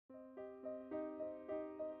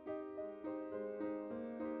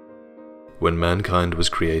When mankind was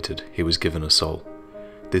created, he was given a soul.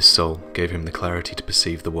 This soul gave him the clarity to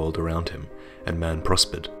perceive the world around him, and man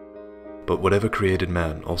prospered. But whatever created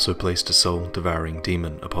man also placed a soul-devouring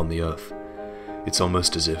demon upon the earth. It's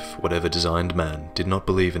almost as if whatever designed man did not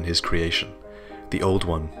believe in his creation. The Old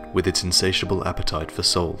One, with its insatiable appetite for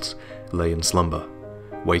souls, lay in slumber,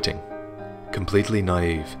 waiting. Completely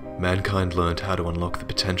naive, mankind learned how to unlock the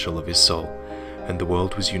potential of his soul, and the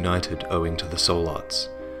world was united owing to the soul arts.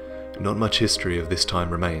 Not much history of this time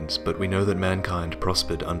remains, but we know that mankind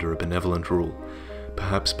prospered under a benevolent rule,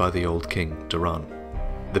 perhaps by the old king, Duran.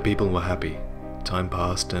 The people were happy. Time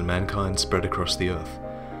passed and mankind spread across the earth,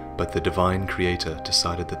 but the divine creator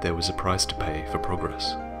decided that there was a price to pay for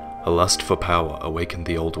progress. A lust for power awakened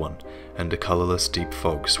the Old One, and a colorless deep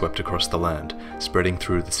fog swept across the land, spreading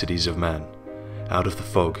through the cities of man. Out of the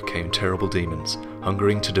fog came terrible demons,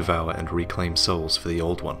 hungering to devour and reclaim souls for the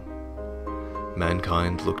Old One.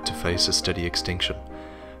 Mankind looked to face a steady extinction,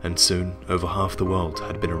 and soon over half the world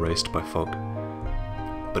had been erased by fog.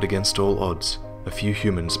 But against all odds, a few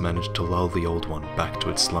humans managed to lull the Old One back to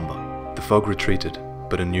its slumber. The fog retreated,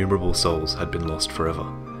 but innumerable souls had been lost forever.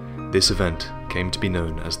 This event came to be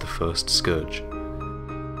known as the First Scourge.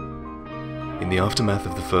 In the aftermath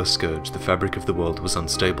of the First Scourge, the fabric of the world was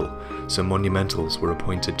unstable, so monumentals were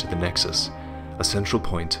appointed to the Nexus, a central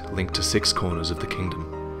point linked to 6 corners of the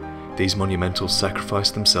kingdom. These monumentals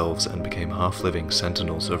sacrificed themselves and became half-living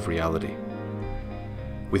sentinels of reality.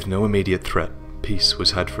 With no immediate threat, peace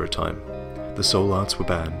was had for a time. The soul arts were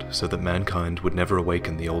banned so that mankind would never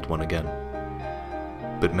awaken the Old One again.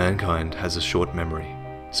 But mankind has a short memory,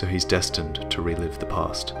 so he's destined to relive the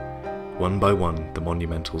past. One by one, the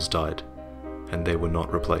monumentals died, and they were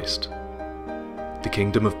not replaced. The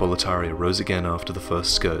kingdom of Boletaria rose again after the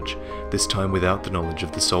First Scourge, this time without the knowledge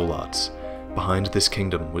of the soul arts. Behind this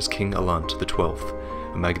kingdom was King Alant XII,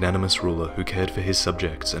 a magnanimous ruler who cared for his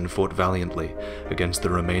subjects and fought valiantly against the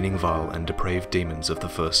remaining vile and depraved demons of the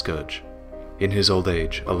First Scourge. In his old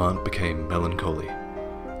age, Alant became melancholy.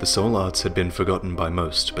 The soul arts had been forgotten by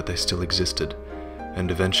most, but they still existed,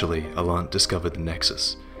 and eventually Alant discovered the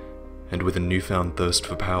Nexus, and with a newfound thirst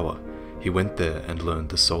for power, he went there and learned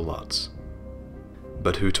the soul arts.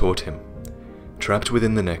 But who taught him? Trapped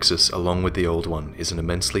within the Nexus along with the Old One is an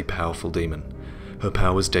immensely powerful demon. Her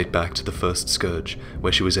powers date back to the First Scourge,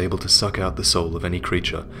 where she was able to suck out the soul of any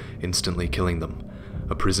creature, instantly killing them.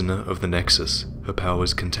 A prisoner of the Nexus, her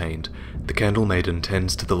powers contained, the Candle Maiden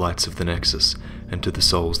tends to the lights of the Nexus, and to the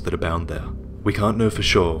souls that are bound there. We can't know for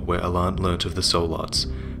sure where Alant learnt of the soul arts,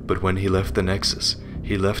 but when he left the Nexus,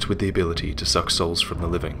 he left with the ability to suck souls from the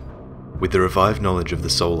living. With the revived knowledge of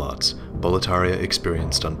the soul arts, Boletaria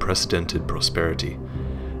experienced unprecedented prosperity,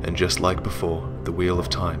 and just like before, the wheel of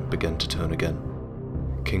time began to turn again.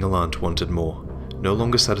 King Alant wanted more. No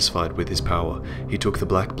longer satisfied with his power, he took the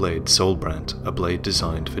Black Blade Soulbrand, a blade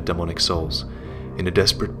designed for demonic souls. In a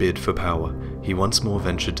desperate bid for power, he once more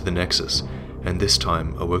ventured to the Nexus, and this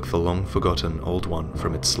time awoke the long-forgotten Old One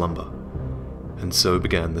from its slumber. And so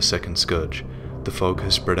began the Second Scourge. The fog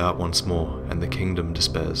has spread out once more, and the kingdom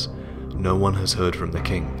despairs. No one has heard from the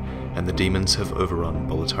king, and the demons have overrun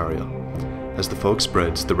Boletaria. As the fog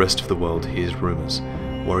spreads, the rest of the world hears rumors.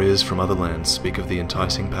 Warriors from other lands speak of the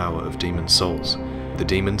enticing power of demon souls. The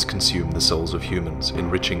demons consume the souls of humans,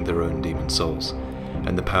 enriching their own demon souls,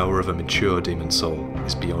 and the power of a mature demon soul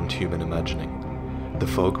is beyond human imagining. The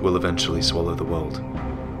fog will eventually swallow the world,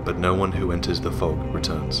 but no one who enters the fog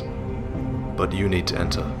returns. But you need to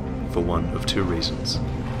enter, for one of 2 reasons.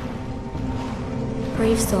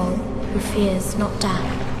 Brave soul who fears not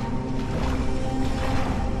death.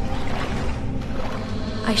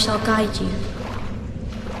 I shall guide you.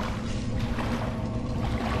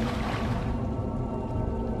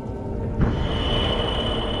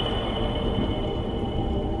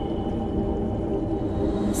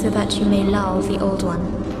 So that you may lull the Old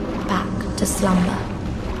One back to slumber.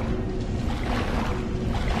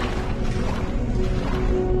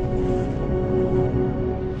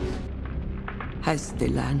 Has the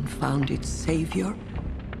land found its savior?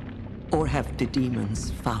 Or have the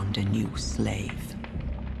demons found a new slave?